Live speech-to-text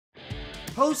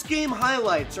Postgame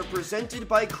highlights are presented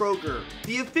by Kroger,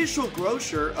 the official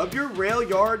grocer of your Rail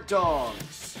Yard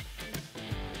Dawgs.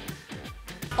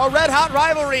 A red-hot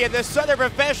rivalry in the Southern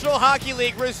Professional Hockey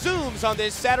League resumes on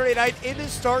this Saturday night in the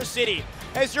Star City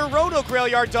as your Roanoke Rail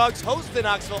Yard Dawgs host the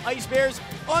Knoxville Ice Bears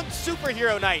on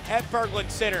Superhero Night at Berglund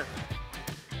Center.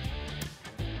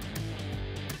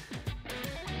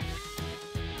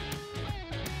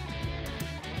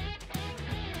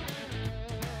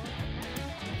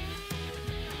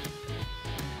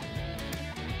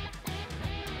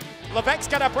 Levesque's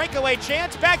got a breakaway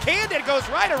chance, backhanded, goes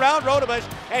right around Rodebush,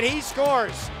 and he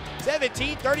scores.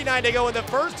 17:39 to go in the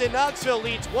first, and Knoxville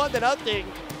leads 1-0.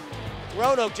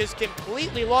 Roanoke just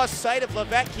completely lost sight of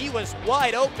Levesque. He was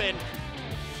wide open.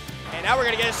 And now we're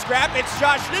gonna get a scrap. It's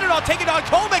Josh Nidenall taking on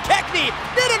Cole McKechnie.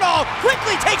 Nidenall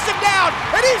quickly takes him down,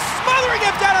 and he's smothering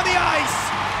him down on the ice.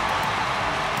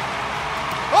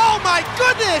 Oh my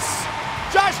goodness!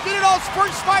 Josh Nidenall's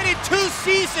first fight in 2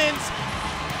 seasons.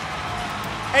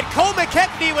 And Cole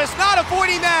McKechnie was not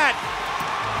avoiding that.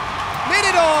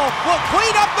 Nidenall will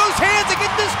clean up those hands and get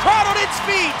this crowd on its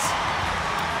feet.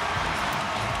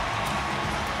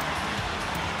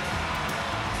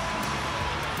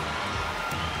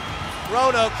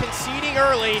 Roanoke conceding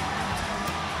early.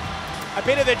 A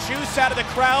bit of the juice out of the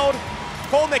crowd.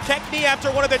 Cole McKechnie,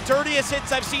 after one of the dirtiest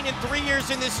hits I've seen in 3 years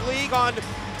in this league on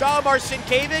Dom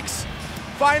Arsenkiewicz,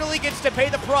 finally gets to pay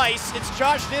the price. It's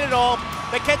Josh Nidenall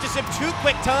that catches him 2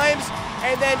 quick times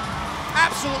and then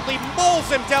absolutely mauls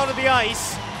him down to the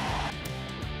ice.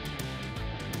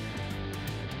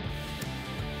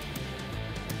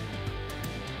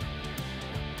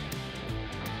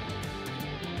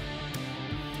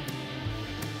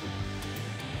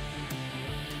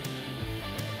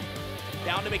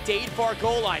 Down to McDade, far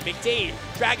goal line. McDade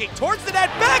dragging towards the net,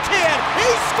 backhand, he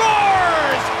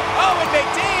scores! Owen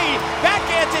McDade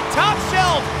backhands it top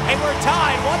shelf, and we're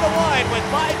tied 1-1 with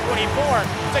 5:24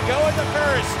 to go in the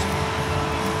first.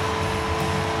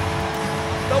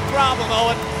 No problem,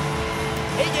 Owen.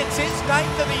 He gets his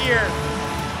 9th of the year.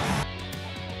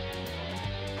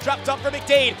 Dropped up for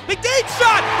McDade. McDade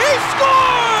shot, he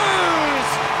scores!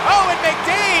 Owen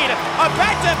McDade, a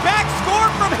back-to-back score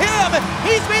from him.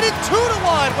 He's made it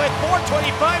 2-1 with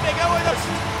 4:25 to go in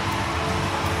the...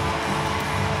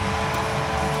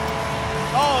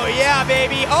 Oh yeah,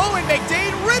 baby. Owen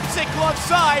McDade rips it glove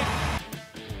side.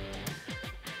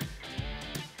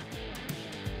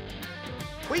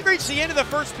 We've reached the end of the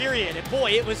first period, and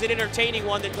boy, it was an entertaining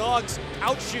one. The Dogs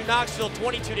outshoot Knoxville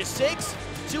 22-6.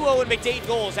 2 Owen McDade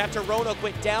goals after Roanoke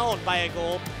went down by a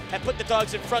goal and put the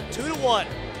Dogs in front 2-1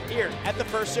 here at the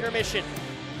first intermission.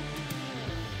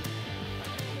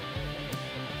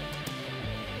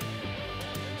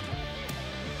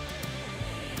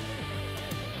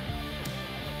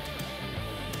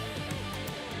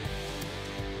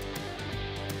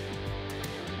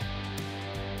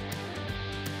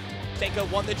 Stanko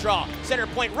won the draw. Center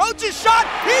point, Roach's shot,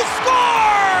 he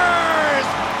scores!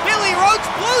 Billy Roach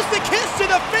blows the kiss to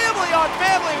the family on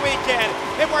Family Weekend.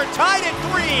 And we're tied at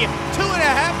 3,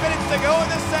 2.5 minutes to go in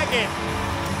the second.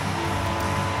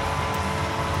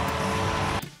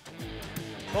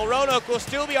 Well, Roanoke will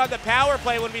still be on the power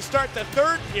play when we start the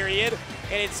third period.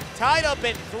 And it's tied up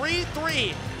at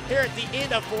 3-3 here at the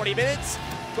end of 40 minutes.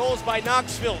 Goals by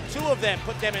Knoxville, 2 of them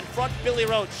put them in front. Billy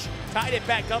Roach tied it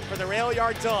back up for the Rail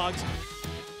Yard Dawgs.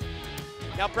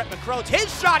 Now Brett McCrone's,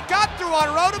 his shot got through on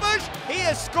Rodebush. He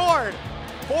has scored.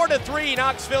 4-3,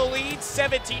 Knoxville leads,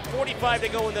 17:45 to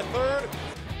go in the third.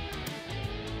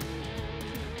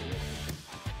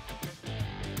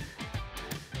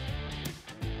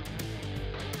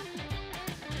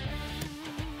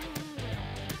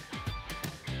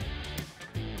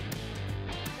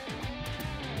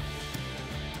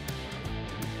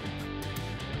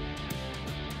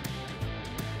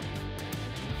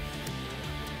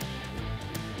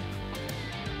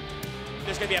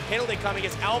 There's going to be a penalty coming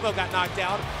as Alvo got knocked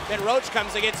down. Then Roach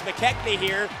comes against McKechnie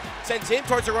here, sends him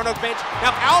towards the Roanoke bench.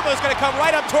 Now Alvo's going to come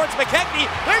right up towards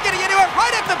McKechnie. They're getting into it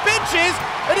right at the benches,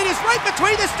 and it is right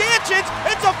between the stanchions.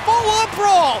 It's a full-on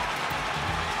brawl.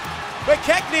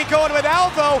 McKechnie going with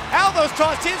Alvo. Alvo's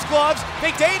tossed his gloves.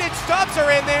 McDade and Stubbs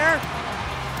are in there.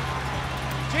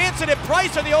 Jansen and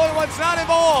Price are the only ones not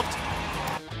involved.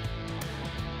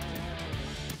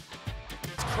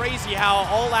 Crazy how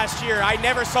all last year I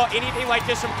never saw anything like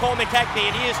this from Cole McKechnie,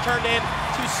 and he has turned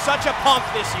into such a punk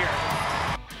this year.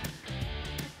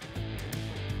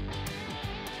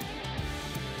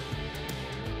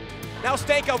 Now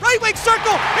Stanko, right wing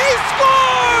circle, he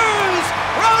scores!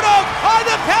 Roanoke on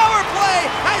the power play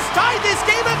has tied this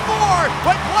game at 4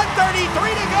 with 1:33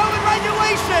 to go in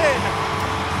regulation.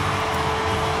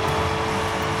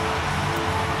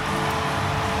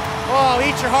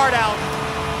 eat your heart out.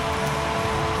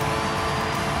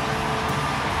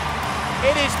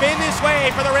 It has been this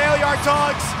way for the Rail Yard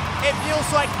Dawgs. It feels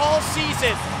like all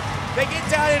season. They get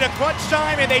down into crunch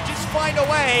time and they just find a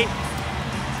way.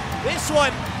 This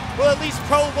one will at least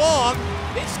prolong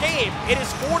this game. It is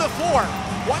 4-4,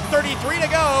 1:33 to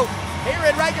go here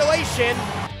in regulation.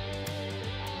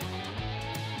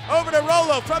 Over to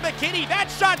Rolo from McKinney. That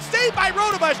shot saved by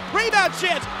Rodebush. Rebound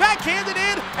chance, backhanded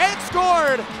in and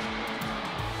scored.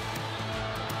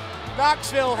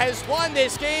 Knoxville has won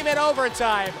this game in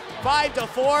overtime.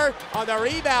 5-4 on the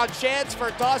rebound chance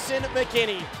for Dawson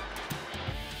McKinney.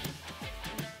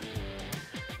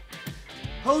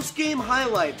 Post-game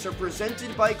highlights are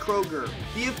presented by Kroger,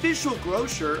 the official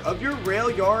grocer of your Rail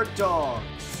Yard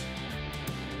Dawgs.